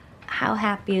how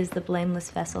happy is the blameless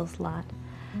vessel's lot.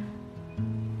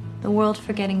 The world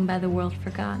forgetting by the world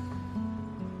forgot.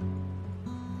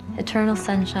 Eternal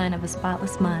sunshine of a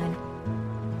spotless mind.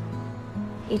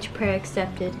 Each prayer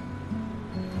accepted,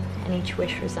 and each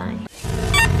wish resigned.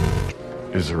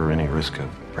 Is there any risk of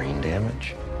brain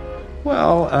damage?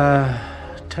 Well,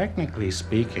 technically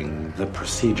speaking, the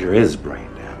procedure is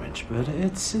brain damage, but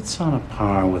it's on a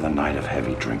par with a night of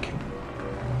heavy drinking.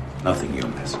 Nothing you'll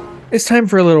miss. It's time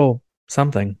for a little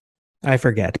something. I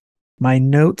forget. My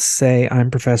notes say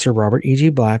I'm Professor Robert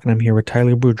E.G. Black, and I'm here with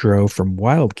Tyler Boudreau from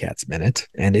Wildcats Minute,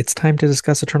 and it's time to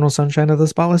discuss Eternal Sunshine of the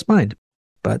Spotless Mind.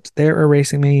 But they're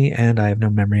erasing me, and I have no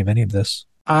memory of any of this.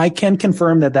 I can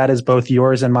confirm that is both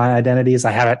yours and my identities.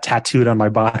 I have it tattooed on my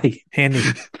body. Handy.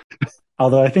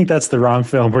 Although I think that's the wrong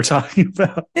film we're talking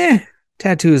about.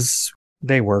 Tattoos,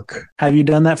 they work. Have you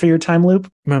done that for your time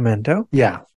loop? Memento?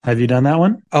 Yeah. Have you done that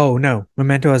one? Oh, no.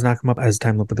 Memento has not come up as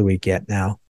time loop of the week yet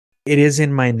now. It is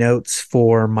in my notes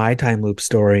for my time loop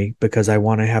story because I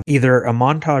want to have either a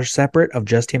montage separate of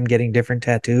just him getting different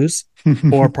tattoos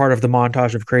or part of the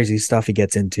montage of crazy stuff he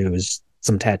gets into is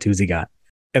some tattoos he got.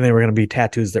 And they were going to be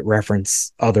tattoos that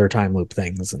reference other time loop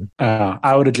things. And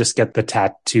I would have just get the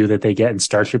tattoo that they get in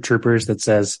Starship Troopers that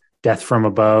says death from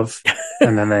above.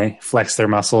 And then they flex their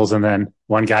muscles. And then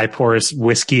one guy pours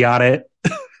whiskey on it,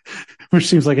 which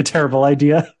seems like a terrible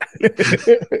idea.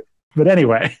 But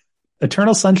anyway,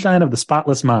 Eternal Sunshine of the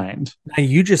Spotless Mind. Now,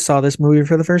 you just saw this movie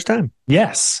for the first time.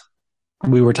 Yes.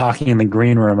 We were talking in the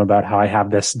green room about how I have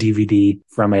this DVD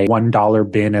from a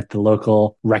 $1 bin at the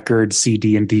local record,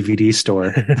 CD, and DVD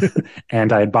store.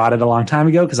 And I had bought it a long time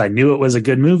ago because I knew it was a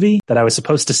good movie that I was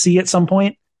supposed to see at some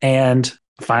point, and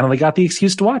finally got the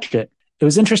excuse to watch it. It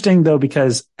was interesting, though,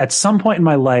 because at some point in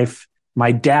my life,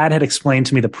 my dad had explained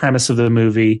to me the premise of the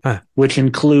movie, which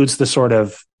includes the sort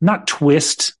of, not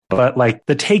twist, but like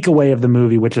the takeaway of the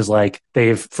movie, which is like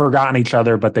they've forgotten each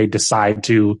other, but they decide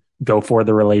to go for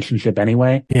the relationship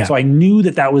anyway. Yeah. So I knew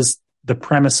that was the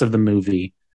premise of the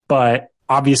movie, but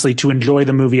obviously to enjoy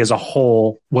the movie as a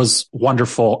whole was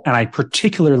wonderful. And I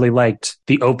particularly liked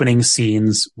the opening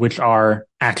scenes, which are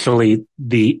actually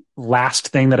the last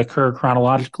thing that occur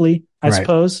chronologically, I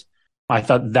suppose. I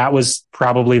thought that was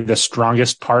probably the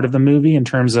strongest part of the movie in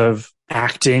terms of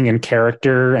acting and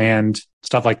character and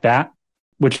stuff like that,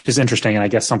 which is interesting. And I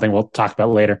guess something we'll talk about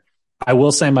later. I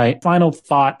will say my final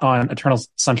thought on Eternal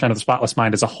Sunshine of the Spotless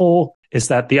Mind as a whole is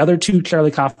that the other two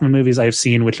Charlie Kaufman movies I have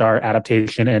seen, which are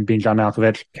Adaptation and Being John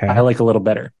Malkovich, I like a little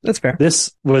better. That's fair.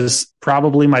 This was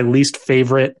probably my least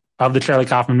favorite of the Charlie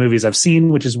Kaufman movies I've seen,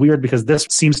 which is weird because this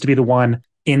seems to be the one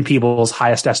in people's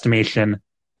highest estimation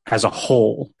as a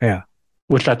whole. Yeah.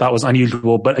 Which I thought was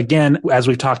unusual. But again, as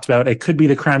we've talked about, it could be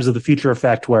the Crimes of the Future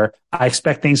effect where I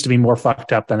expect things to be more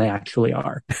fucked up than they actually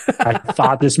are. I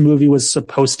thought this movie was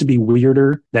supposed to be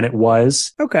weirder than it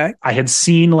was. Okay. I had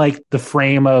seen like the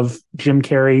frame of Jim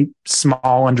Carrey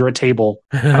small under a table.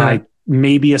 And I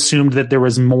maybe assumed that there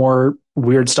was more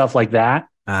weird stuff like that.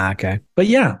 Okay. But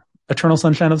yeah, Eternal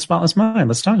Sunshine of the Spotless Mind.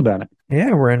 Let's talk about it.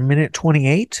 Yeah, we're in minute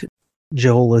 28.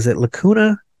 Joel is at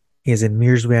Lacuna. He's in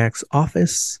Mierzwiak's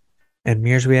office. And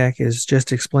Mierzwiak is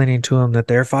just explaining to him that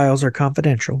their files are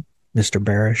confidential, Mr.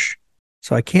 Barish.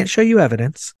 So I can't show you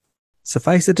evidence.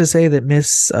 Suffice it to say that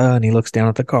and he looks down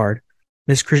at the card,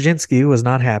 Miss Krasinski was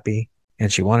not happy,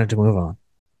 and she wanted to move on.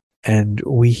 And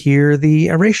we hear the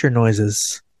erasure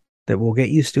noises that we'll get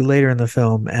used to later in the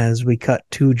film as we cut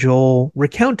to Joel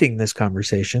recounting this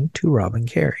conversation to Robin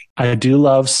Carey. I do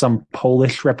love some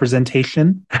Polish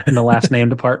representation in the last name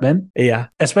department. Yeah.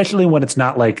 Especially when it's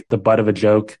not like the butt of a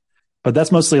joke. But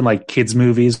that's mostly in like kids'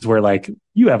 movies where like,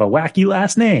 you have a wacky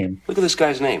last name. Look at this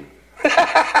guy's name.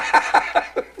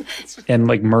 And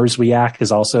like Mierzwiak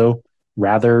is also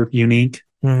rather unique.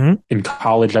 Mm-hmm. In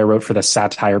college, I wrote for the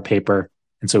satire paper.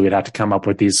 And so we'd have to come up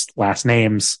with these last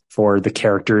names for the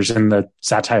characters in the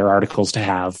satire articles to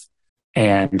have.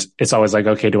 And it's always like,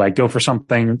 okay, do I go for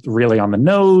something really on the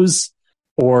nose?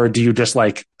 Or do you just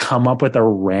like come up with a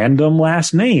random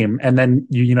last name and then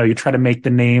you try to make the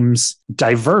names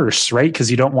diverse, right? Because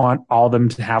you don't want all of them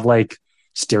to have like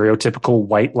stereotypical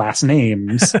white last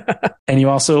names. And you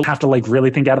also have to like really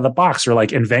think out of the box or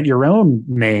like invent your own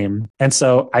name. And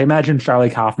so I imagine Charlie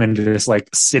Kaufman just like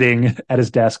sitting at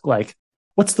his desk, like,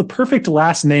 what's the perfect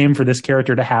last name for this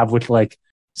character to have, which like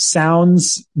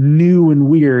sounds new and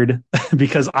weird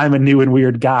because I'm a new and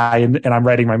weird guy and I'm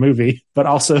writing my movie, but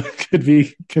also could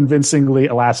be convincingly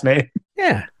a last name.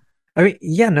 Yeah. I mean,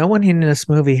 yeah, no one in this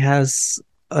movie has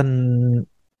a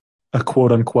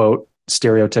quote unquote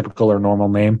stereotypical or normal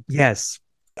name. Yes.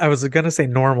 I was going to say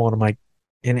normal and I'm like,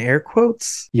 in air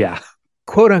quotes? Yeah.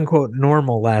 quote unquote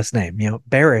normal last name.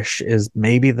 Barish is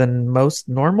maybe the most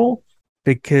normal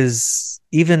because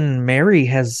even Mary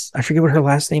has, I forget what her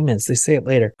last name is. They say it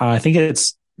later. I think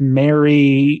it's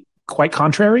Mary Quite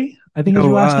Contrary, I think is her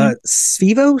last name.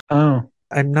 Svivo? Oh.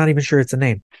 I'm not even sure it's a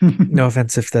name. No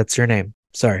offense if that's your name.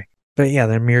 Sorry. But yeah,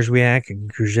 they're Mierzwiak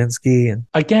and Kruszinski. And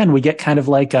again, we get kind of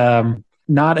like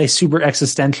not a super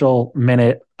existential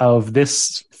minute of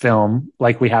this film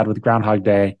like we had with Groundhog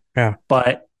Day,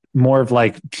 but more of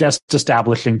like just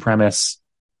establishing premise.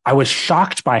 I was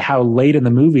shocked by how late in the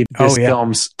movie this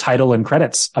film's title and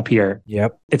credits appear.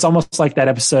 Yep. It's almost like that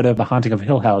episode of The Haunting of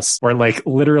Hill House where like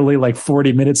literally like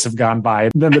 40 minutes have gone by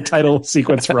and then the title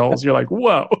sequence rolls. You're like,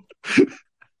 whoa.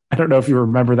 I don't know if you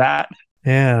remember that.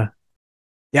 Yeah.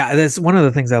 Yeah, that's one of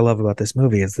the things I love about this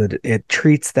movie is that it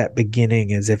treats that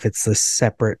beginning as if it's a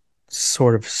separate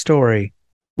sort of story,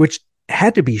 which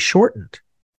had to be shortened.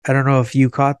 I don't know if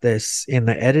you caught this in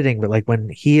the editing, but like when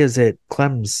he is at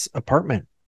Clem's apartment,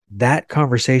 that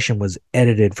conversation was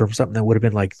edited from something that would have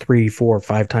been like 3, 4,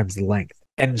 5 times the length.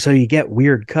 And so you get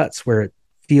weird cuts where it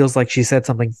feels like she said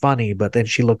something funny, but then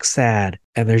she looks sad.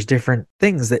 And there's different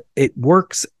things that it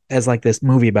works as like this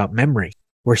movie about memory,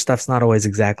 where stuff's not always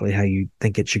exactly how you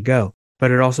think it should go. But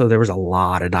there was a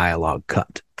lot of dialogue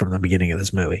cut from the beginning of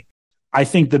this movie. I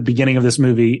think the beginning of this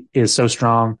movie is so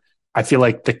strong. I feel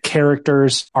like the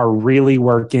characters are really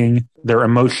working. Their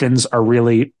emotions are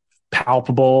really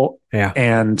palpable. Yeah.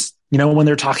 And, when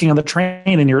they're talking on the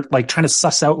train and you're like trying to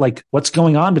suss out like what's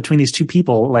going on between these two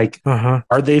people, like,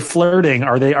 are they flirting?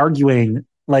 Are they arguing?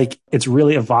 Like, it's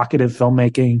really evocative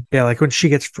filmmaking. Yeah, like when she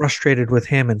gets frustrated with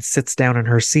him and sits down in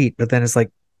her seat, but then it's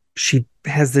like she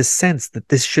has this sense that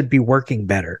this should be working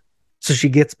better. So she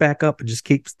gets back up and just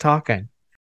keeps talking.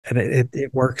 And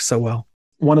it works so well.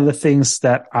 One of the things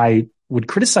that I would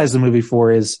criticize the movie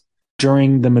for is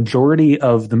during the majority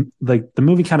of the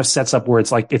movie kind of sets up where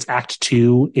it's like its act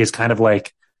 2 is kind of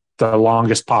like the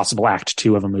longest possible act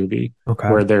 2 of a movie. Okay.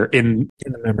 Where they're in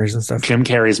the memories and stuff. Jim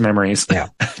Carrey's memories. Yeah.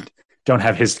 Don't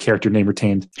have his character name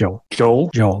retained.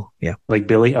 Joel. Yeah. Like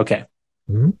Billy. Okay.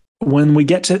 Mm-hmm. When we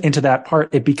get into that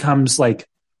part, it becomes like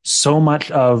so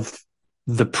much of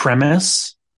the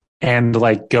premise and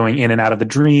like going in and out of the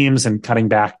dreams and cutting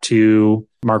back to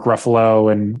Mark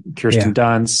Ruffalo and Kirsten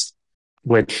Dunst,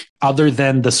 which other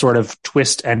than the sort of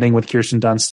twist ending with Kirsten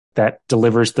Dunst that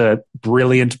delivers the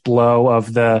brilliant blow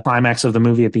of the climax of the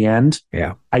movie at the end.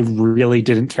 Yeah. I really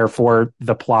didn't care for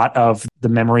the plot of the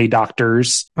memory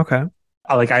doctors. Okay.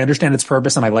 I understand its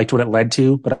purpose and I liked what it led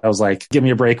to, but I was like, give me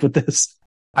a break with this.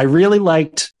 I really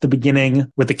liked the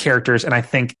beginning with the characters. And I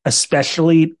think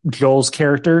especially Joel's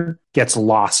character gets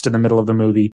lost in the middle of the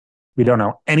movie. We don't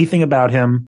know anything about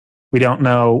him. We don't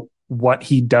know what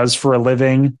he does for a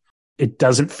living. It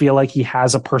doesn't feel like he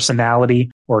has a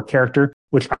personality or a character,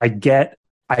 which I get.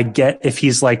 I get if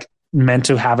he's like meant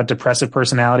to have a depressive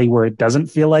personality where it doesn't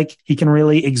feel like he can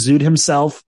really exude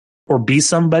himself or be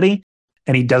somebody.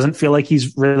 And he doesn't feel like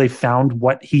he's really found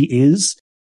what he is.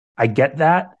 I get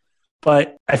that.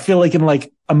 But I feel like in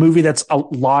like a movie that's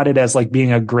lauded as like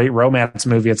being a great romance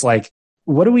movie, it's like,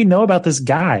 what do we know about this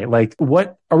guy? Like,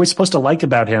 what are we supposed to like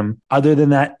about him other than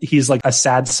that he's like a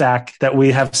sad sack that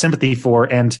we have sympathy for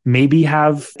and maybe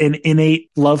have an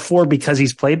innate love for because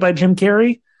he's played by Jim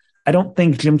Carrey? I don't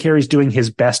think Jim Carrey's doing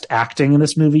his best acting in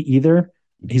this movie either.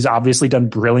 He's obviously done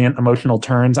brilliant emotional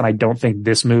turns, and I don't think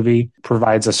this movie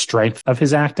provides a strength of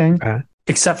his acting,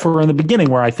 except for in the beginning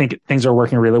where I think things are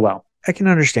working really well. I can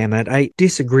understand that. I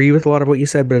disagree with a lot of what you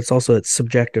said, but it's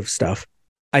subjective stuff.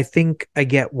 I think I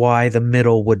get why the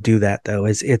middle would do that, though,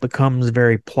 is it becomes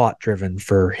very plot driven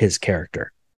for his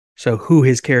character. So who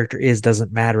his character is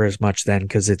doesn't matter as much then,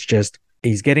 because it's just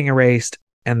he's getting erased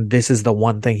and this is the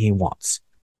one thing he wants.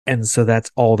 And so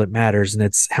that's all that matters. And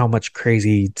it's how much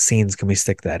crazy scenes can we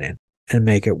stick that in and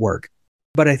make it work.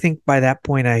 But I think by that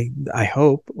point, I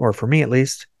hope, or for me at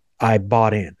least, I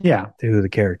bought in to who the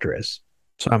character is.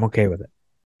 So I'm okay with it.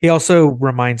 He also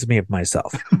reminds me of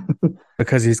myself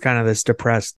because he's kind of this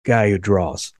depressed guy who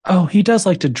draws. Oh, he does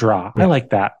like to draw. Yeah. I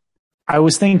like that. I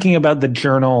was thinking about the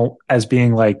journal as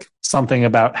being like something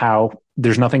about how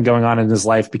there's nothing going on in his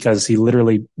life because he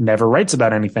literally never writes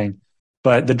about anything.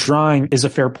 But the drawing is a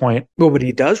fair point. Well, but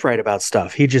he does write about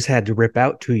stuff. He just had to rip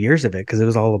out 2 years of it because it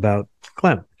was all about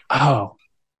Clem. Oh,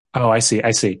 I see.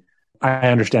 I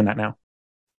understand that now.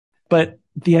 But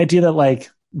the idea that like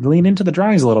lean into the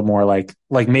drawings a little more, like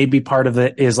maybe part of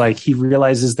it is like he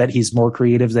realizes that he's more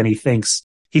creative than he thinks.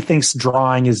 He thinks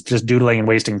drawing is just doodling and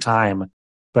wasting time,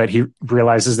 but he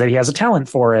realizes that he has a talent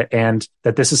for it and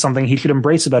that this is something he should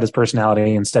embrace about his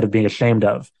personality instead of being ashamed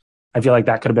of. I feel like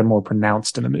that could have been more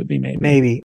pronounced in the movie, maybe.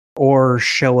 Maybe. Or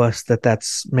show us that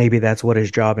maybe that's what his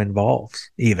job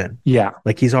involves, even. Yeah.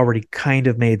 Like he's already kind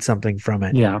of made something from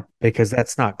it. Yeah. Because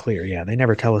that's not clear. Yeah. They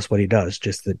never tell us what he does,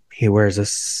 just that he wears a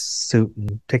suit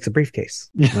and takes a briefcase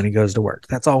when he goes to work.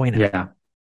 That's all we know. Yeah.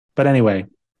 But anyway,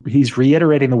 he's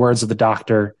reiterating the words of the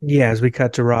doctor. Yeah. As we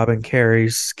cut to Rob and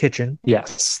Carrie's kitchen.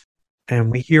 Yes.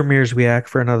 And we hear Mierzwiak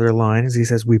for another line as he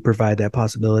says, we provide that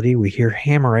possibility. We hear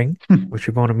hammering, which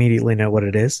we won't immediately know what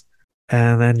it is.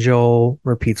 And then Joel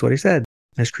repeats what he said.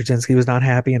 Ms. Krasinski was not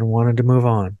happy and wanted to move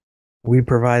on. We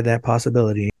provide that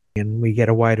possibility. And we get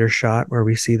a wider shot where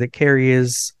we see that Carrie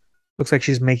looks like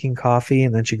she's making coffee,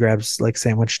 and then she grabs like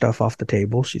sandwich stuff off the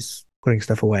table. She's putting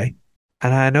stuff away.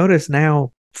 And I notice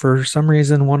now, for some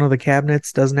reason, one of the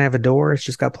cabinets doesn't have a door. It's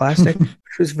just got plastic,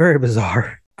 which was very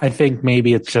bizarre. I think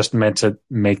maybe it's just meant to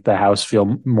make the house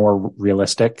feel more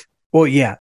realistic. Well,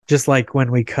 yeah. Just like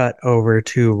when we cut over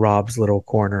to Rob's little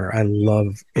corner,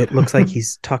 it looks like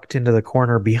he's tucked into the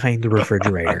corner behind the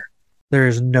refrigerator. There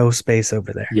is no space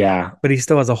over there. Yeah. But he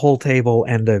still has a whole table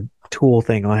and a tool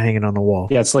thing hanging on the wall.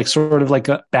 Yeah, it's like sort of like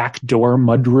a backdoor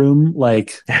mudroom.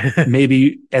 Like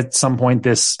maybe at some point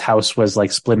this house was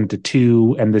like split into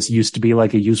two and this used to be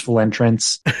like a useful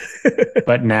entrance.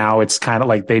 But now it's kind of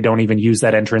like they don't even use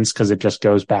that entrance because it just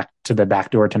goes back to the back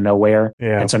door to nowhere.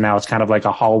 Yeah. And so now it's kind of like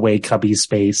a hallway cubby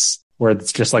space where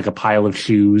it's just like a pile of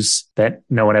shoes that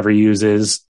no one ever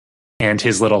uses and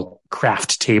his little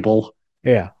craft table.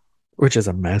 Yeah, which is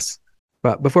a mess.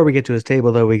 But before we get to his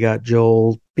table, though, we got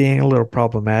Joel being a little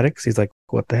problematic. So he's like,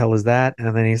 what the hell is that?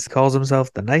 And then he calls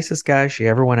himself the nicest guy she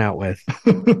ever went out with.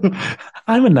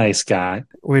 I'm a nice guy.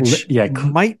 Which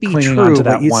might be clinging true, on to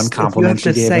that but one compliment you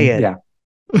have to say it. Yeah.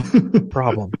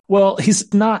 Problem. Well,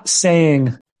 he's not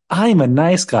saying, I'm a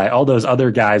nice guy. All those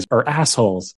other guys are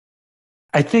assholes.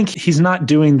 I think he's not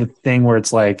doing the thing where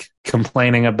it's like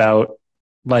complaining about,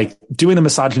 like doing the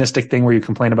misogynistic thing where you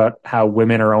complain about how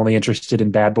women are only interested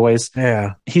in bad boys.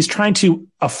 Yeah. He's trying to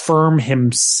affirm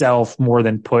himself more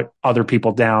than put other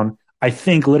people down. I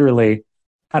think literally,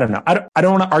 I don't know. I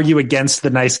don't want to argue against the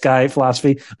nice guy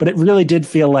philosophy, but it really did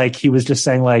feel like he was just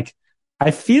saying like, I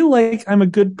feel like I'm a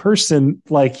good person.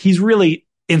 Like he's really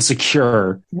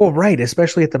insecure. Well, right.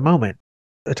 Especially at the moment.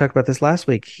 I talked about this last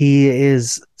week. He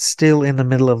is still in the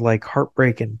middle of like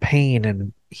heartbreak and pain,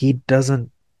 and he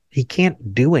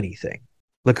can't do anything.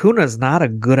 Lacuna's not a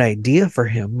good idea for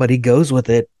him, but he goes with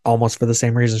it almost for the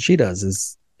same reason she does,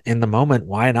 is in the moment,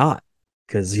 why not?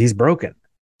 Because he's broken.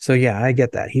 So yeah, I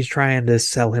get that. He's trying to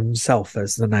sell himself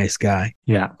as the nice guy.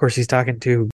 Yeah. Of course, he's talking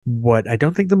to what I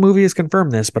don't think the movie has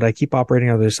confirmed this, but I keep operating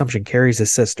on the assumption Carrie's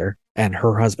his sister and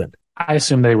her husband. I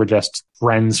assume they were just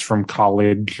friends from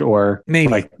college, or maybe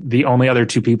like the only other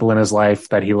two people in his life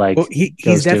that he like. Well,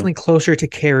 he's definitely closer to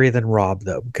Carrie than Rob,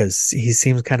 though, because he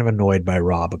seems kind of annoyed by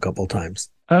Rob a couple times.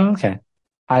 Oh, okay.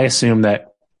 I assume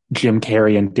that Jim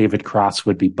Carrey and David Cross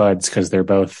would be buds because they're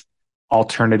both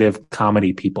alternative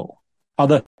comedy people.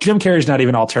 Although Jim Carrey's not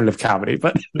even alternative comedy,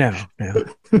 but no.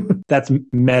 That's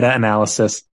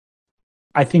meta-analysis.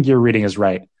 I think your reading is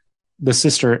right. The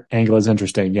sister angle is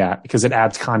interesting, yeah, because it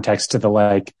adds context to the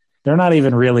like, they're not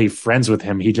even really friends with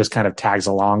him. He just kind of tags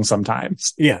along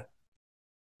sometimes. Yeah.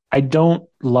 I don't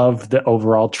love the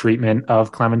overall treatment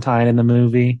of Clementine in the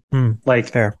movie. Like,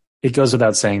 fair. It goes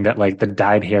without saying that like the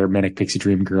dyed hair manic pixie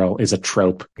dream girl is a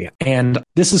trope. Yeah. And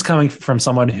this is coming from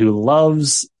someone who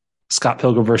loves Scott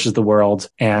Pilgrim versus the World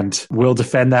and will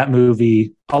defend that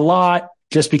movie a lot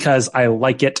just because I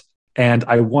like it and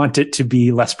I want it to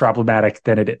be less problematic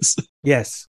than it is.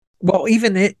 Yes. Well,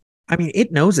 even it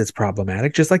knows it's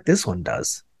problematic, just like this one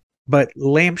does. But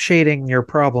lampshading your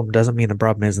problem doesn't mean the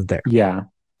problem isn't there. Yeah.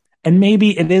 And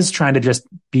maybe it is trying to just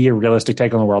be a realistic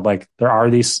take on the world. Like there are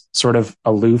these sort of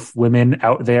aloof women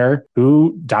out there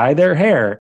who dye their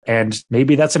hair. And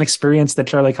maybe that's an experience that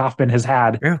Charlie Kaufman has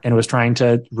had and was trying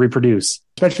to reproduce,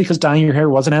 especially because dyeing your hair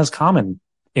wasn't as common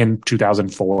in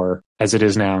 2004 as it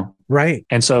is now. Right.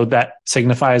 And so that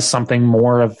signifies something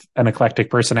more of an eclectic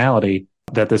personality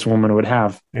that this woman would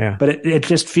have. Yeah. But it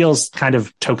just feels kind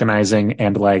of tokenizing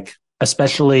and like,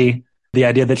 especially the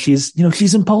idea that she's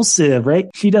impulsive, right?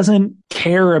 She doesn't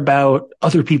care about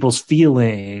other people's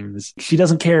feelings. She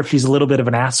doesn't care if she's a little bit of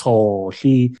an asshole.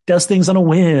 She does things on a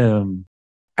whim.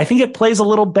 I think it plays a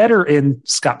little better in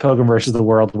Scott Pilgrim versus the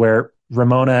World, where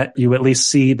Ramona, you at least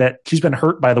see that she's been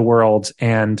hurt by the world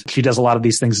and she does a lot of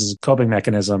these things as a coping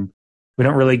mechanism. We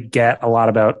don't really get a lot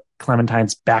about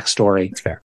Clementine's backstory. That's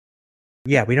fair.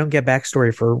 Yeah, we don't get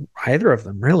backstory for either of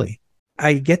them, really.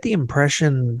 I get the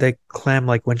impression that Clem,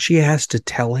 like when she has to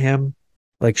tell him,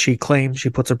 like she claims she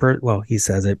puts he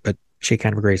says it, but she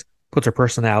kind of agrees. puts her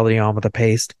personality on with a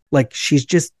paste. Like, she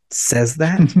just says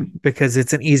that because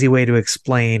it's an easy way to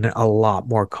explain a lot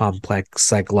more complex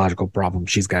psychological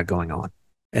problems she's got going on.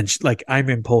 And like, I'm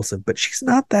impulsive, but she's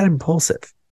not that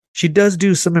impulsive. She does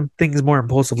do some things more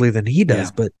impulsively than he does,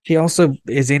 but she also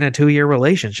is in a 2-year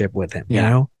relationship with him, you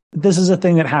know? This is a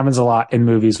thing that happens a lot in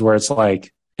movies where it's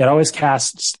like, it always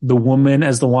casts the woman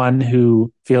as the one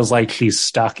who feels like she's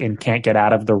stuck and can't get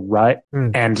out of the rut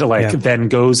and then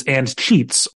goes and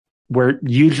cheats, where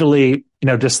usually,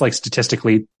 just like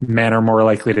statistically, men are more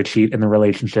likely to cheat in the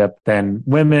relationship than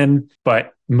women,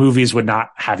 but movies would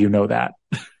not have you know that.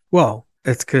 Well,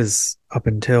 it's because up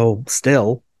until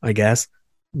still, I guess,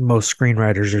 most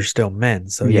screenwriters are still men.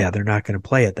 So they're not going to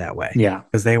play it that way. Yeah.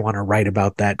 Because they want to write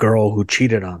about that girl who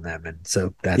cheated on them. And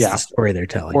so that's the story they're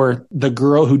telling. Or the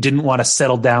girl who didn't want to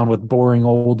settle down with boring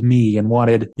old me and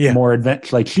wanted more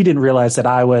adventure. Like, she didn't realize that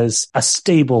I was a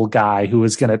stable guy who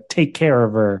was going to take care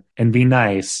of her and be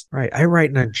nice. Right. I write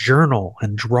in a journal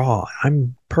and draw.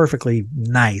 I'm perfectly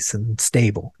nice and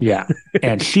stable. Yeah.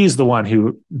 And she's the one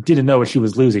who didn't know what she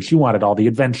was losing. She wanted all the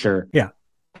adventure. Yeah.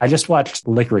 I just watched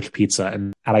Licorice Pizza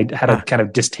and I had a kind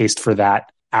of distaste for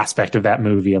that aspect of that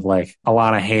movie of like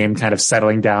Alana Haim kind of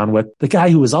settling down with the guy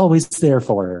who was always there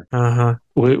for her,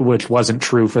 which wasn't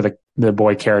true for the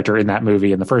boy character in that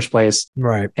movie in the first place.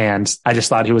 Right. And I just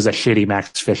thought he was a shitty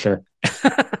Max Fisher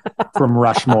from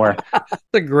Rushmore. That's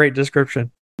a great description.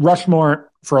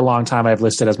 Rushmore, for a long time, I've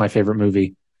listed as my favorite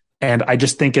movie. And I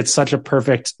just think it's such a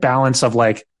perfect balance of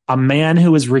like a man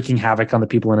who is wreaking havoc on the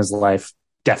people in his life.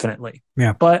 Definitely.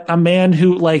 Yeah. But a man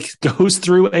who like goes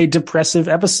through a depressive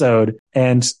episode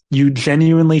and you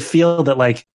genuinely feel that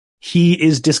like he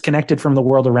is disconnected from the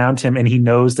world around him and he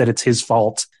knows that it's his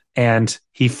fault and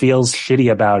he feels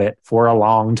shitty about it for a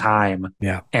long time.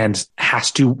 Yeah. And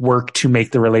has to work to make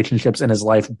the relationships in his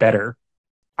life better.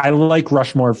 I like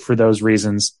Rushmore for those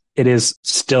reasons. It is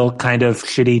still kind of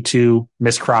shitty to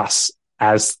Miss Cross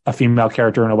as a female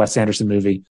character in a Wes Anderson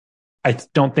movie. I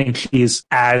don't think she's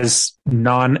as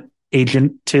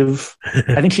non-agentive.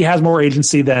 I think she has more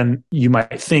agency than you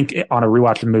might think on a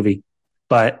rewatch of the movie.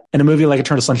 But in a movie like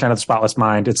Eternal Sunshine of the Spotless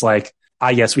Mind, it's like,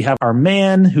 yes, we have our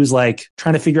man who's like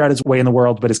trying to figure out his way in the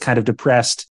world, but is kind of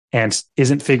depressed and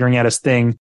isn't figuring out his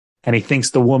thing. And he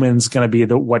thinks the woman's going to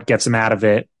be what gets him out of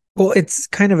it. Well, it's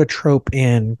kind of a trope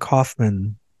in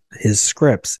Kaufman, his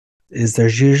scripts, is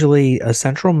there's usually a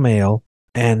central male.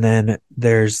 And then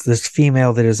there's this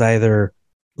female that is either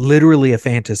literally a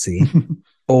fantasy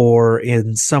or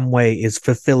in some way is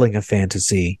fulfilling a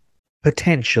fantasy,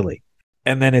 potentially.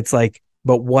 And then it's like,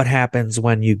 but what happens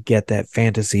when you get that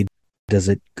fantasy? Does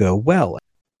it go well?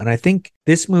 And I think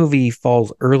this movie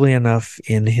falls early enough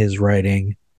in his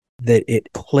writing that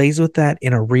it plays with that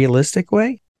in a realistic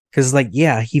way. Because like,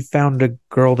 yeah, he found a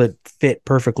girl that fit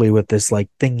perfectly with this like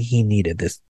thing he needed,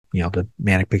 this, the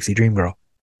manic pixie dream girl.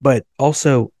 But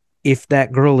also, if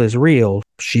that girl is real,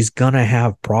 she's going to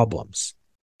have problems.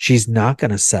 She's not going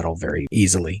to settle very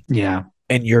easily. Yeah.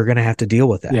 And you're going to have to deal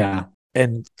with that. Yeah.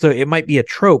 And so it might be a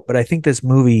trope, but I think this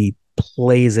movie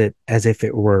plays it as if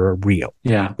it were real.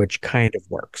 Yeah. Which kind of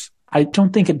works. I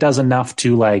don't think it does enough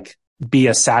to like be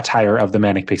a satire of the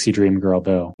manic pixie dream girl,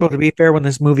 though. Well, to be fair, when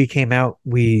this movie came out,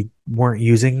 we weren't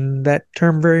using that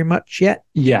term very much yet.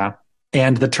 Yeah.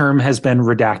 And the term has been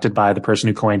redacted by the person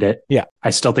who coined it. Yeah. I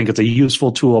still think it's a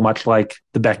useful tool, much like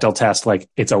the Bechdel test. Like,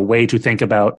 it's a way to think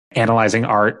about analyzing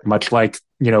art, much like,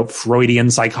 Freudian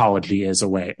psychology is a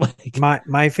way.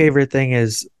 My favorite thing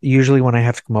is usually when I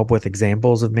have to come up with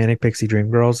examples of manic pixie dream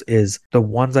girls is the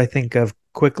ones I think of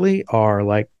quickly are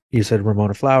like you said,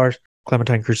 Ramona Flowers,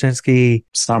 Clementine Krasinski.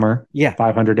 Summer. Yeah.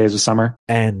 500 Days of Summer.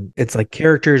 And it's like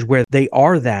characters where they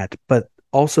are that, but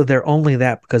also they're only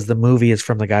that because the movie is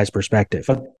from the guy's perspective.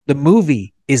 But the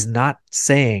movie is not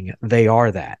saying they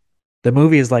are that. The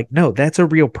movie is like, no, that's a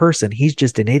real person. He's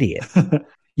just an idiot.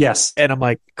 Yes. And I'm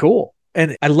like, cool.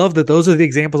 And I love that those are the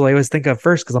examples I always think of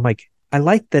first because I'm like, I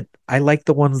like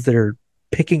the ones that are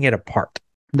picking it apart.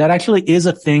 That actually is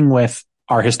a thing with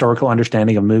our historical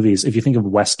understanding of movies. If you think of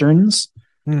Westerns,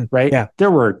 right? Yeah.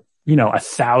 There were,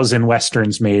 1,000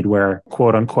 Westerns made where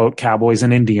quote unquote cowboys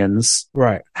and Indians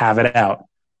have it out.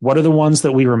 What are the ones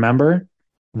that we remember?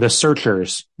 The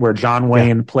Searchers, where John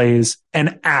Wayne plays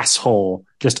an asshole,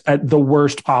 just the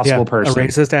worst possible person. A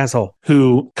racist asshole.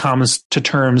 Who comes to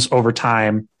terms over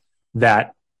time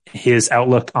that his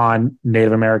outlook on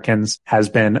Native Americans has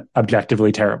been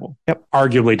objectively terrible. Yep.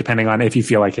 Arguably, depending on if you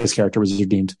feel like his character was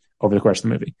redeemed over the course of the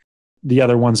movie. The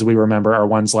other ones that we remember are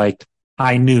ones like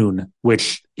High Noon,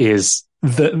 which is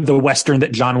the Western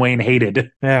that John Wayne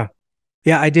hated. Yeah.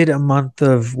 Yeah, I did a month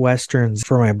of Westerns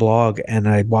for my blog, and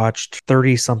I watched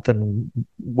 30 something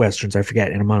Westerns, I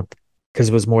forget, in a month, because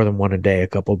it was more than one a day, a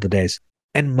couple of the days.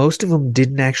 And most of them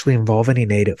didn't actually involve any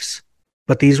natives.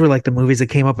 But these were like the movies that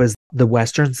came up as the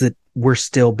Westerns that were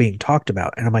still being talked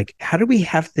about. And I'm like, how do we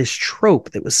have this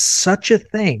trope that was such a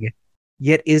thing,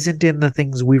 yet isn't in the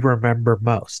things we remember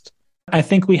most? I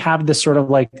think we have this sort of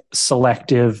like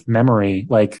selective memory,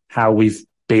 like how we've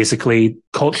basically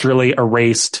culturally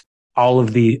erased all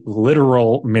of the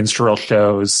literal minstrel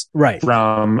shows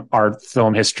from our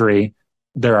film history.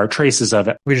 There are traces of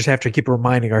it. We just have to keep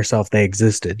reminding ourselves they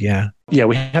existed. Yeah. Yeah,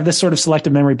 we have this sort of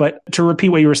selective memory. But to repeat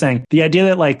what you were saying, the idea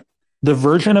that like the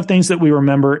version of things that we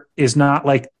remember is not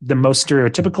like the most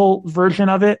stereotypical version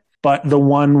of it, but the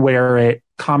one where it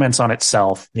comments on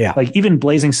itself. Yeah. Like even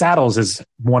Blazing Saddles is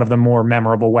one of the more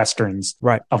memorable Westerns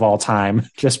of all time,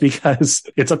 just because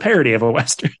it's a parody of a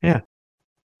Western. Yeah.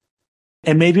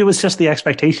 And maybe it was just the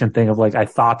expectation thing of like, I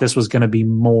thought this was going to be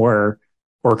more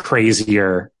or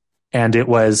crazier. And it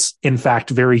was, in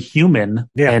fact, very human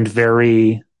and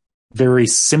very, very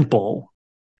simple.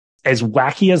 As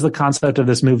wacky as the concept of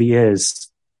this movie is,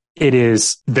 it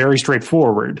is very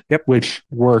straightforward, which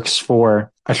works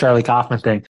for a Charlie Kaufman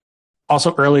thing.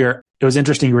 Also, earlier, it was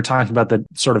interesting you were talking about the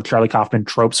sort of Charlie Kaufman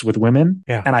tropes with women.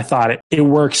 Yeah. And I thought it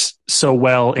works so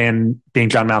well in Being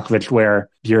John Malkovich, where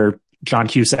your John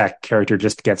Cusack character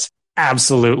just gets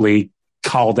absolutely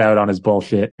called out on his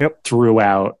bullshit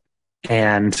throughout.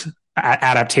 And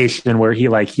adaptation where he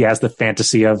has the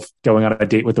fantasy of going on a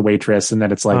date with the waitress, and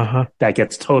then it's like that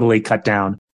gets totally cut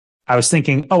down. I was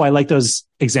thinking, I like those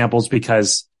examples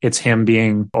because it's him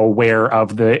being aware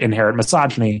of the inherent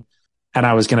misogyny. And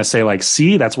I was going to say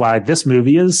see, that's why this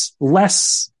movie is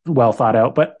less well thought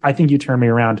out. But I think you turn me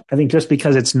around. I think just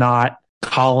because it's not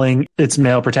calling its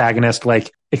male protagonist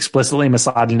explicitly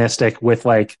misogynistic with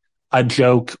a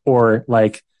joke or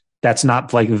that's not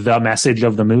the message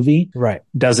of the movie,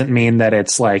 doesn't mean that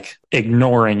it's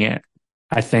ignoring it.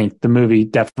 I think the movie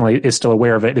definitely is still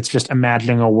aware of it. It's just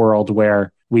imagining a world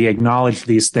where we acknowledge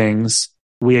these things,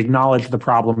 we acknowledge the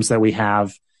problems that we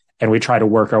have, and we try to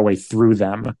work our way through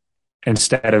them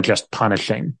instead of just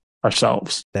punishing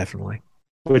ourselves. Definitely.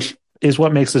 Which is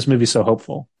what makes this movie so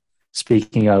hopeful.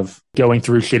 Speaking of going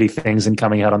through shitty things and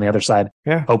coming out on the other side,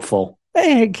 hopeful.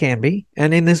 It can be.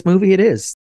 And in this movie, it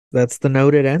is. That's the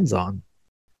note it ends on.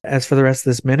 As for the rest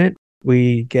of this minute,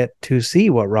 we get to see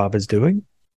what Rob is doing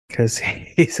because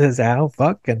he says, ow,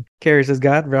 fuck. And Carrie says,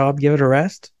 God, Rob, give it a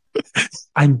rest.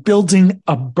 I'm building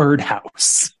a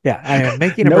birdhouse. Yeah, I am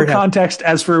making a no birdhouse. Context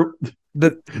as for...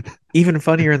 Even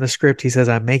funnier in the script, he says,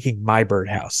 I'm making my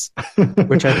birdhouse,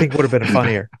 which I think would have been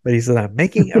funnier. But he said, I'm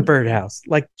making a birdhouse.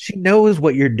 She knows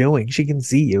what you're doing. She can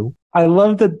see you. I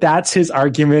love that that's his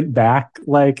argument back.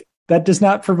 That does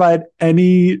not provide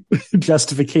any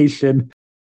justification.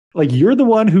 You're the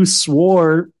one who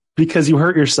swore because you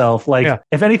hurt yourself.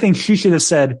 If anything, she should have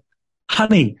said,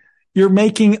 honey, you're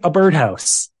making a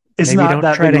birdhouse. It's Maybe not don't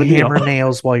that try big to of a deal. hammer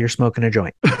nails while you're smoking a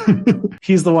joint.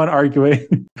 He's the one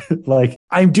arguing,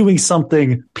 I'm doing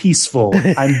something peaceful.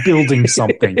 I'm building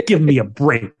something. Give me a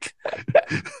break.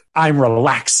 I'm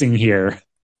relaxing here.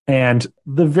 And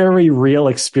the very real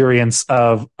experience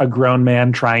of a grown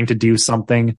man trying to do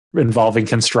something involving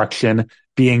construction,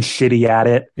 being shitty at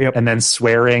it, and then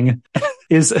swearing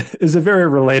is a very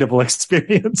relatable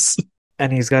experience.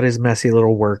 And he's got his messy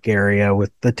little work area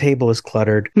with the table is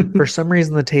cluttered. For some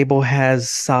reason, the table has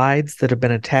sides that have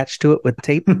been attached to it with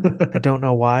tape. I don't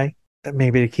know why.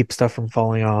 Maybe to keep stuff from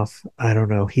falling off. I don't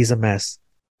know. He's a mess.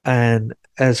 And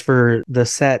as for the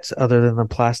sets, other than the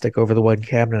plastic over the one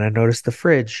cabinet, I noticed the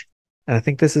fridge, and I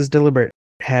think this is deliberate,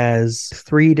 has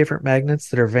 3 different magnets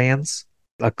that are Vans,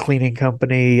 a cleaning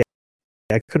company.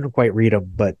 I couldn't quite read them,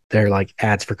 but they're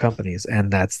ads for companies.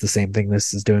 And that's the same thing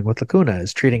this is doing with Lacuna,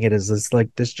 is treating it as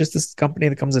this company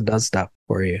that comes and does stuff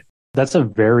for you. That's a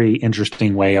very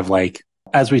interesting way of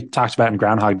as we talked about in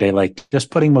Groundhog Day, just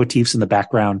putting motifs in the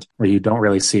background where you don't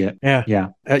really see it. Yeah. Yeah.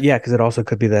 Because it also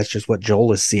could be that's just what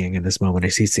Joel is seeing in this moment.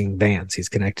 He's seeing Vans. He's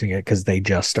connecting it because they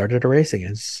just started erasing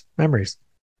his memories.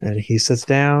 And he sits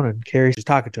down and Carrie's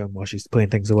talking to him while she's putting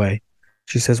things away.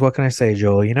 She says, what can I say,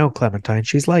 Joel? You know, Clementine,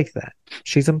 she's like that.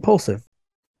 She's impulsive.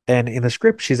 And in the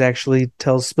script, she's actually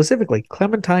tells specifically,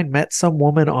 Clementine met some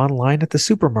woman online at the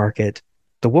supermarket.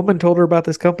 The woman told her about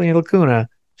this company in Lacuna.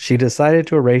 She decided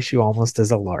to erase you almost as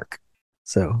a lark.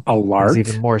 So a lark? It's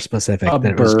even more specific. A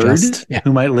than bird it was just,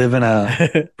 who might live in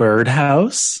a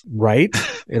birdhouse? Right?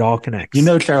 It all connects. You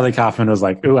know, Charlie Kaufman was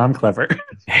like, ooh, I'm clever.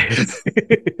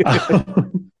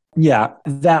 Yeah,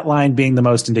 that line being the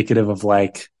most indicative of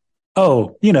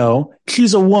oh,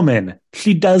 she's a woman.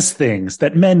 She does things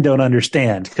that men don't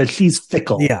understand because she's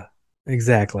fickle. Yeah,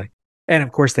 exactly. And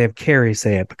of course, they have Carrie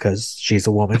say it because she's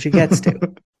a woman. She gets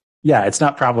to. Yeah, it's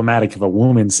not problematic if a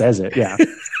woman says it. Yeah.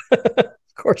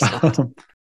 Of course not.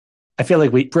 I feel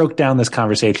like we broke down this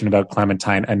conversation about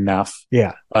Clementine enough.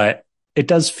 Yeah. But it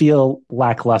does feel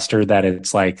lackluster that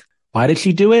it's like, why did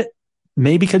she do it?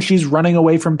 Maybe because she's running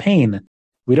away from pain.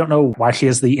 We don't know why she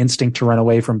has the instinct to run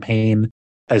away from pain.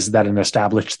 Is that an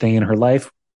established thing in her life?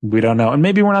 We don't know. And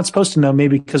maybe we're not supposed to know,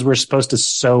 maybe because we're supposed to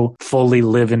so fully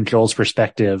live in Joel's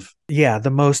perspective. Yeah, the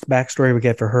most backstory we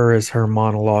get for her is her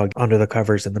monologue under the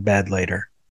covers in the bed later.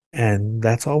 And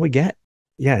that's all we get.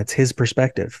 Yeah, it's his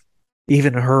perspective.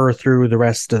 Even her through the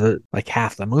rest of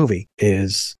half the movie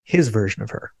is his version of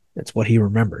her. It's what he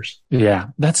remembers. Yeah,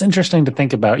 that's interesting to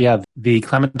think about. Yeah, the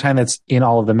Clementine that's in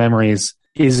all of the memories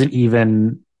isn't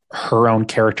even her own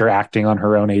character acting on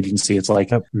her own agency. It's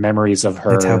like memories of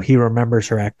her. That's how he remembers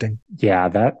her acting. Yeah,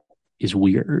 that is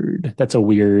weird. That's a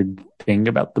weird thing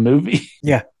about the movie.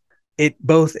 Yeah. It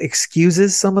both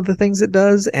excuses some of the things it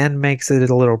does and makes it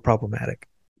a little problematic.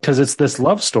 Because it's this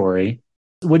love story.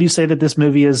 Would you say that this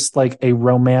movie is like a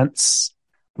romance,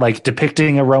 like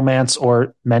depicting a romance,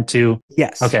 or meant to?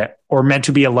 Yes. Okay. Or meant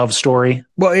to be a love story?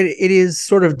 Well, it is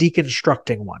sort of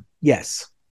deconstructing one. Yes.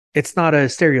 It's not a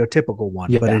stereotypical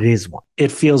one, but it is one. It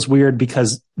feels weird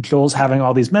because Joel's having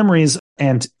all these memories,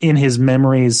 and in his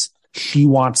memories, she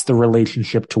wants the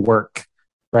relationship to work,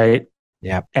 right?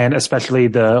 Yeah. And especially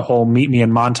the whole meet me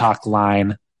in Montauk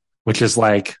line, which is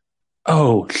like,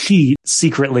 oh, she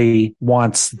secretly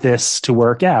wants this to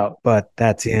work out. But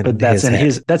that's in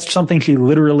his that's something she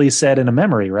literally said in a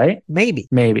memory, right? Maybe.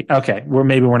 Okay.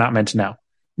 Maybe we're not meant to know.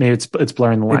 Maybe it's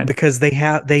blurring the line. Because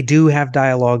they do have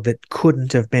dialogue that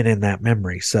couldn't have been in that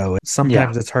memory. So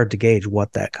sometimes it's hard to gauge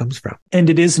what that comes from. And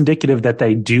it is indicative that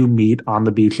they do meet on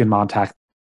the beach in Montauk.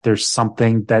 There's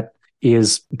something that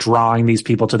is drawing these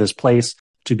people to this place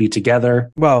to be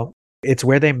together. Well, it's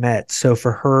where they met. So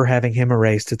for her having him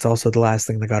erased, it's also the last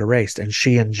thing that got erased. And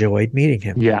she enjoyed meeting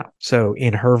him. Yeah. So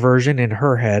in her version, in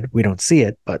her head, we don't see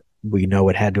it, but we know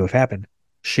it had to have happened.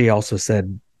 She also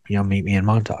said, meet me in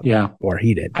Montauk. Yeah. Or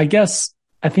he did. I guess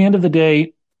at the end of the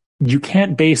day, you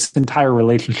can't base entire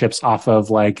relationships off of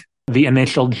like the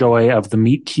initial joy of the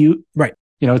meet cute. Right.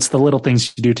 It's the little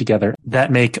things you do together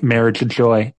that make marriage a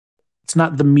joy. It's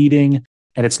not the meeting,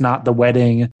 and it's not the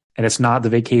wedding, and it's not the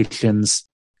vacations.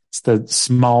 It's the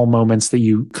small moments that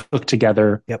you cook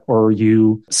together, or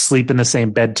you sleep in the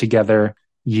same bed together,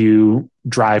 you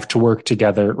drive to work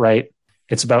together, right?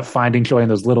 It's about finding joy in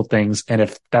those little things. And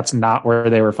if that's not where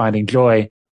they were finding joy,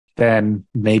 then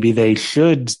maybe they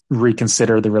should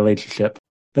reconsider the relationship.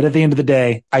 But at the end of the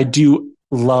day, I do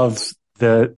love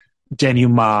the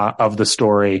denouement of the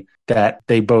story, that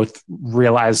they both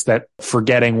realize that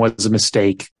forgetting was a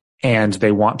mistake and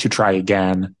they want to try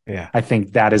again. Yeah. I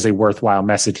think that is a worthwhile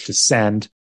message to send,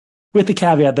 with the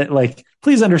caveat that, like,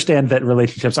 please understand that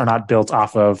relationships are not built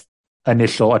off of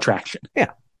initial attraction.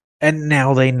 Yeah. And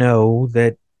now they know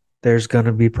that there's going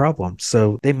to be problems.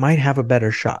 So they might have a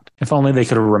better shot. If only they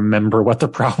could remember what the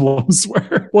problems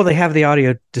were. Well, they have the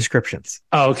audio descriptions.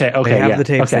 Oh, okay. They have the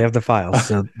tapes. They have the files.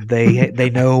 So they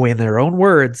know in their own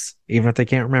words, even if they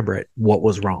can't remember it, what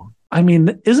was wrong. I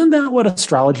mean, isn't that what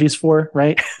astrology is for,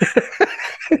 right?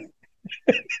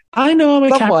 I know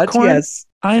I'm a Capricorn. Yes.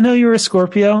 I know you're a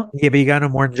Scorpio. Yeah, but you got to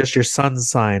know more than just your sun's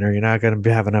sign, or you're not going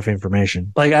to have enough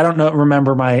information. Like, I don't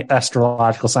remember my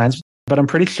astrological signs, but I'm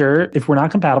pretty sure if we're not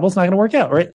compatible, it's not going to work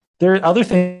out, right? There are other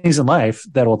things in life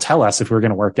that will tell us if we're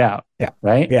going to work out. Yeah.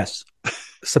 Right? Yes.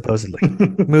 Supposedly.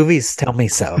 Movies tell me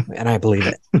so, and I believe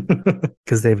it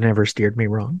because they've never steered me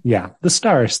wrong. Yeah. The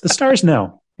stars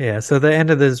know. Yeah, so the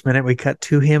end of this minute, we cut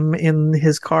to him in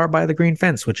his car by the green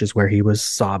fence, which is where he was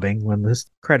sobbing when the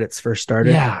credits first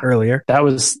started earlier. That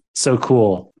was so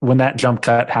cool. When that jump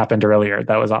cut happened earlier,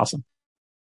 that was awesome.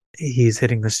 He's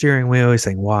hitting the steering wheel. He's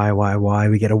saying, why?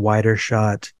 We get a wider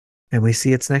shot, and we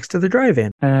see it's next to the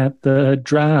drive-in. At the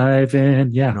drive-in,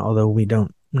 yeah. And although we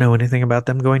don't know anything about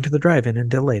them going to the drive-in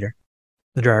until later.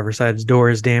 The driver's side's door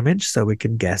is damaged, so we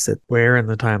can guess at where in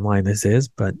the timeline this is.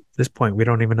 But at this point, we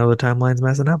don't even know the timeline's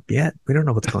messing up yet. We don't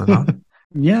know what's going on.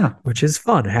 Yeah. Which is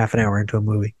fun, half an hour into a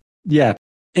movie. Yeah.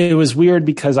 It was weird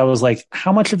because I was like,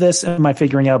 how much of this am I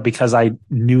figuring out because I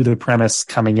knew the premise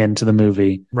coming into the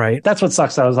movie? Right. That's what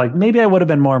sucks. I was like, maybe I would have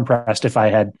been more impressed if I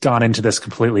had gone into this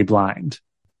completely blind.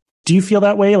 Do you feel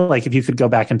that way? Like, if you could go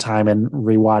back in time and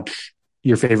rewatch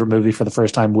your favorite movie for the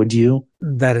first time, would you?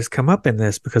 That has come up in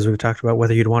this because we've talked about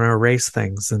whether you'd want to erase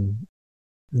things, and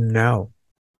no.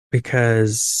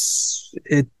 because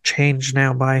it changed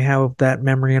now by how that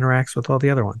memory interacts with all the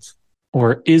other ones.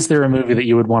 Or is there a movie that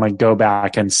you would want to go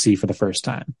back and see for the first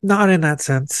time? Not in that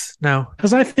sense, no.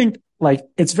 Because I think, like,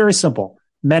 it's very simple.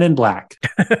 Men in Black,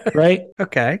 right?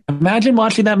 Okay. Imagine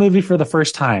watching that movie for the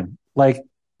first time. Like,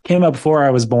 came out before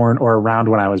I was born or around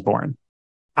when I was born.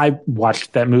 I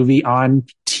watched that movie on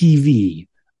TV.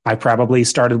 I probably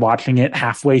started watching it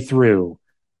halfway through.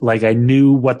 Like, I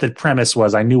knew what the premise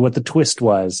was. I knew what the twist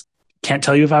was. Can't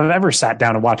tell you if I've ever sat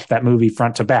down and watched that movie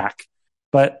front to back.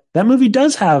 But that movie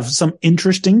does have some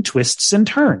interesting twists and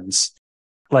turns.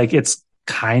 Like, it's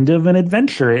kind of an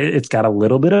adventure. It's got a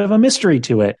little bit of a mystery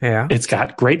to it. Yeah. It's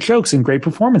got great jokes and great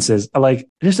performances. Like,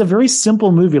 just a very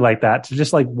simple movie like that to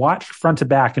just like watch front to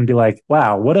back and be like,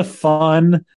 wow, what a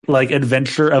fun, like,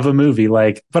 adventure of a movie.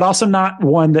 Like, but also not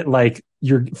one that like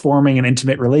you're forming an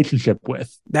intimate relationship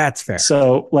with. That's fair.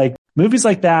 So like movies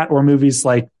like that, or movies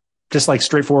like just like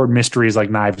straightforward mysteries like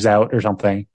Knives Out or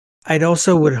something. I'd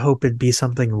also would hope it'd be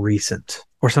something recent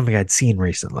or something I'd seen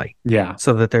recently. Yeah.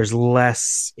 So that there's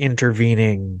less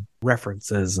intervening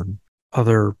references and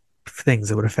other things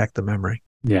that would affect the memory.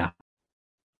 Yeah.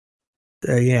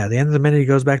 Yeah, the end of the minute he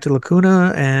goes back to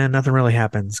Lacuna and nothing really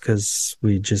happens because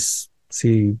we just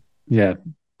see... Yeah,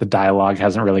 the dialogue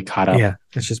hasn't really caught up. Yeah,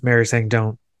 it's just Mary saying,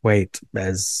 don't wait,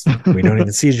 as we don't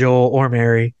even see Joel or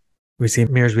Mary. We see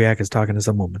Mierzwiak is talking to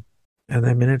some woman. And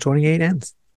then minute 28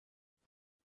 ends.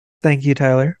 Thank you,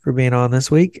 Tyler, for being on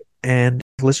this week. And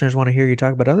if listeners want to hear you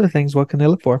talk about other things, what can they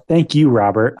look for? Thank you,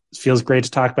 Robert. It feels great to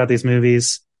talk about these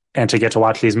movies and to get to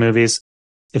watch these movies.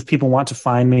 If people want to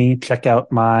find me, check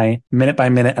out my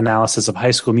minute-by-minute analysis of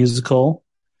High School Musical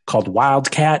called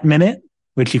Wildcat Minute,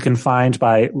 which you can find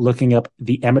by looking up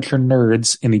the amateur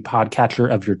nerds in the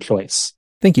podcatcher of your choice.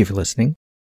 Thank you for listening.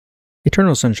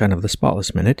 Eternal Sunshine of the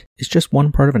Spotless Minute is just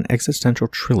one part of an existential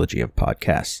trilogy of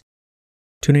podcasts.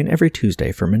 Tune in every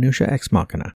Tuesday for Minutia Ex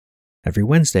Machina, every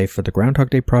Wednesday for the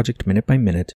Groundhog Day Project Minute by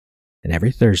Minute, and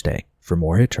every Thursday for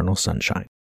more Eternal Sunshine.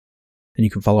 And you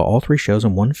can follow all three shows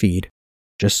in one feed.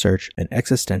 Just search an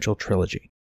existential trilogy.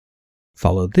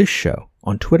 Follow this show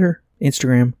on Twitter,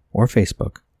 Instagram, or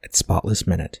Facebook at Spotless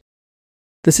Minute.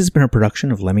 This has been a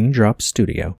production of Lemming Drops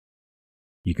Studio.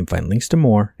 You can find links to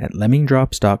more at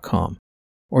lemmingdrops.com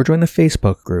or join the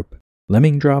Facebook group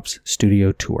Lemming Drops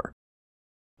Studio Tour.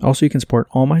 Also, you can support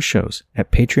all my shows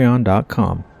at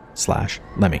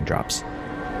patreon.com/lemmingdrops.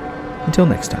 Until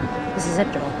next time. This is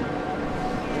it, Joel.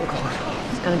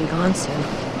 It's gonna be gone soon.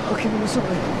 Okay, I'm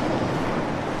sorry.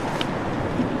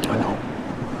 I know.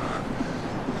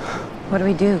 What do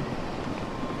we do?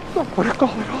 I want to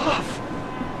call it off.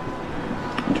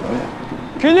 Enjoy it.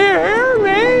 Can you hear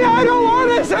me? I don't want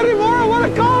this anymore. I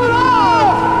want to call it off.